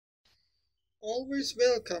Always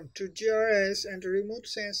welcome to GIS and Remote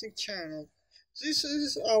Sensing channel. This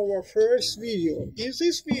is our first video. In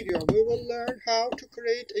this video, we will learn how to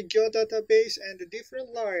create a geodatabase and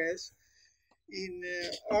different layers in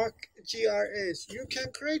ArcGIS. You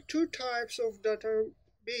can create two types of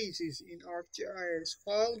databases in ArcGIS: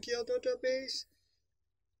 file geodatabase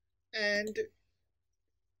and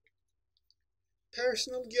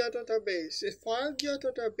personal geodatabase. A file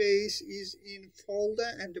geodatabase is in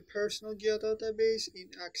folder and the personal geodatabase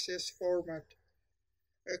in access format.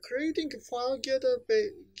 Creating a file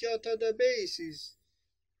geodatabase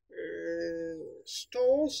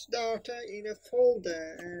stores data in a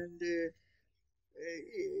folder, and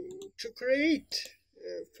to create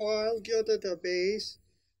a file geodatabase,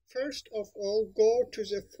 first of all go to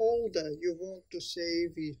the folder you want to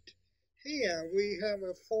save it. Here we have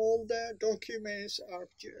a folder, Documents,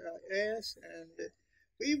 ArcGIS, and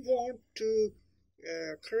we want to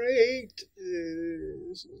create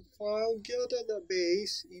file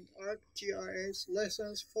geodatabase in ArcGIS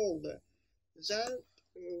Lessons folder. Then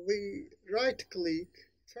we right click.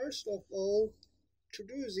 First of all, to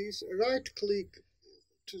do this, right click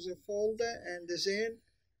to the folder and then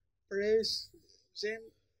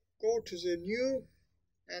go to the new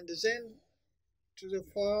and then to the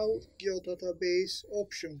file geodatabase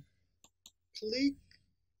option. Click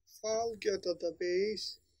file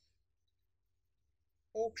geodatabase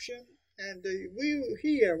option, and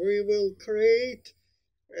here we will create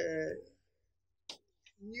a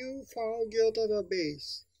new file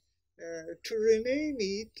geodatabase. To rename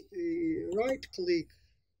it, right click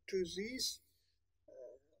to this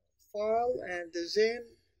file and then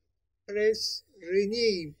press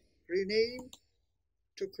rename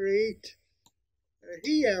to create.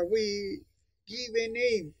 Here we give a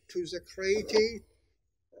name to the created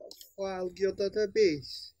file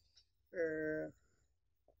geodatabase.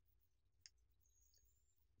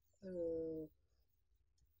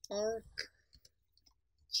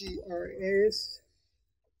 ArcGIS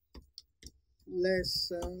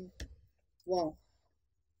Lesson1.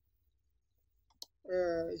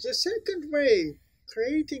 The second way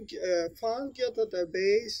creating a file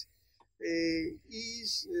geodatabase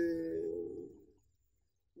is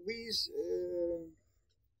with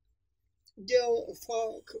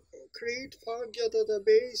create file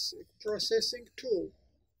geodatabase processing tool.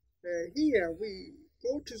 Here we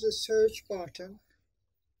go to the search button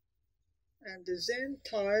and then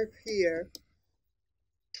type here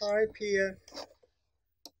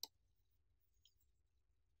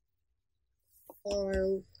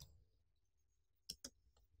file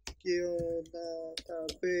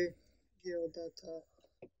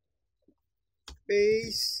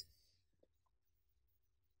geodatabase.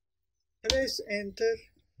 Press enter.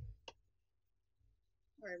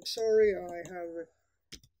 I'm sorry, I have a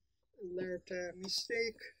letter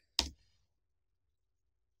mistake.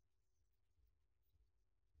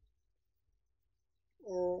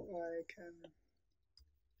 Or I can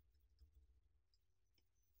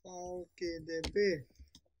ArcGDB.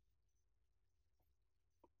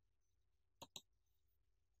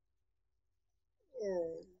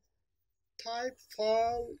 Or type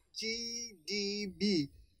file GDB,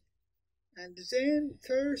 and then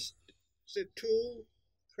first the tool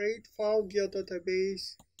create file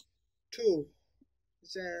geodatabase tool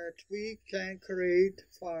that we can create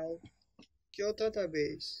file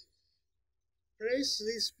geodatabase. Press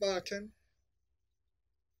this button.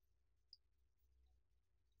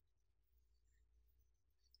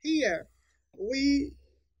 Here we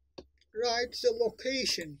write the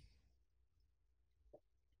location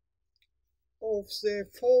of the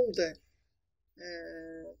folder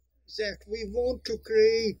that we want to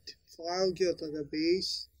create file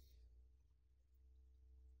geodatabase.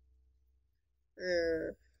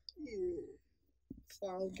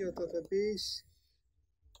 File geodatabase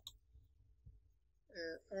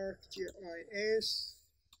ArcGIS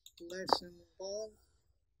Lesson1,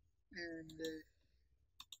 and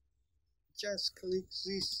just click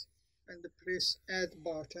this and press add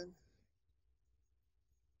button.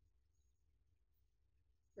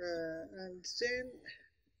 And then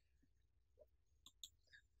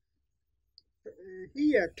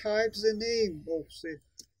here type the name of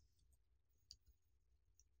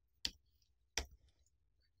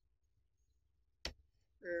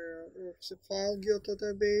the file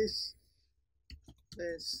geodatabase,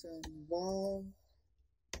 Lesson1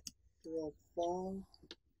 drop 1,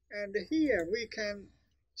 and here we can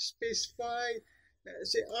specify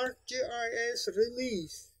the ArcGIS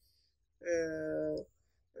release.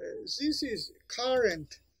 This is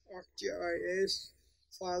current ArcGIS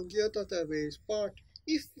file geodatabase, but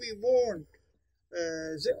if we want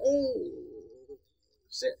the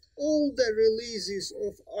all the releases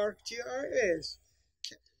of ArcGIS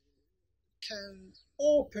can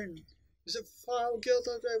open the file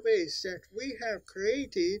geodatabase that we have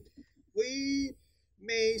created. We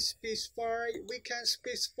can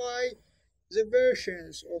specify the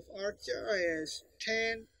versions of ArcGIS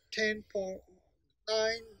 10,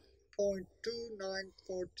 10.9.2,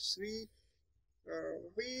 9.3.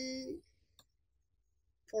 We,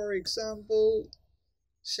 for example,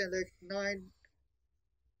 select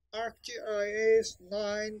ArcGIS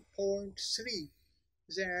 9.3.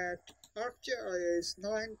 That ArcGIS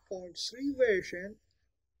 9.3 version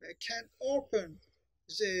can open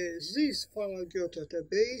this file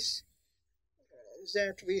geodatabase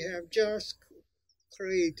that we have just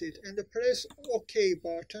created, and press OK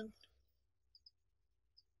button.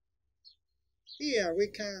 Here we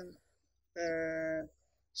can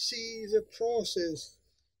see the process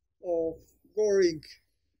of creating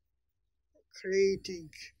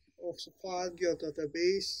of the file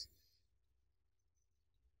geodatabase.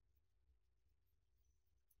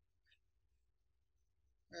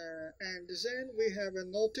 And then we have a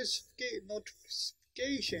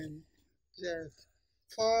notification that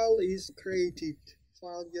file is created,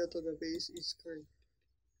 file geodatabase is created.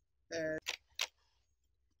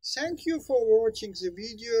 Thank you for watching the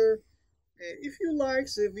video. If you like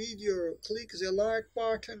the video, click the like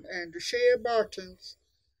button and share buttons,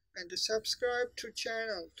 and subscribe to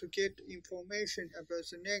channel to get information about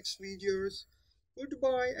the next videos.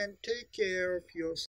 Goodbye and take care of yourself.